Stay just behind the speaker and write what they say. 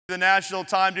The National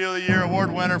Time Dealer of the Year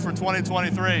award winner for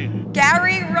 2023.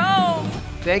 Gary Rome.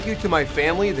 Thank you to my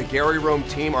family, the Gary Rome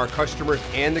team, our customers,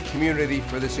 and the community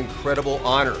for this incredible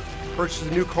honor. Purchase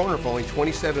a new Kona for only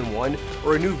 $27,100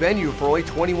 or a new Venue for only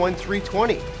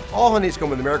 $21,320. All Hyundais come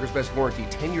with America's Best Warranty,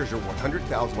 10 years or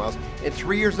 100,000 miles, and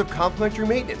 3 years of complimentary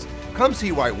maintenance. Come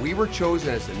see why we were chosen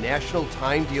as the National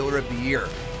Time Dealer of the Year.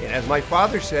 And as my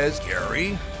father says,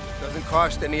 Gary, doesn't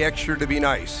cost any extra to be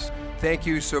nice. Thank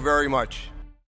you so very much.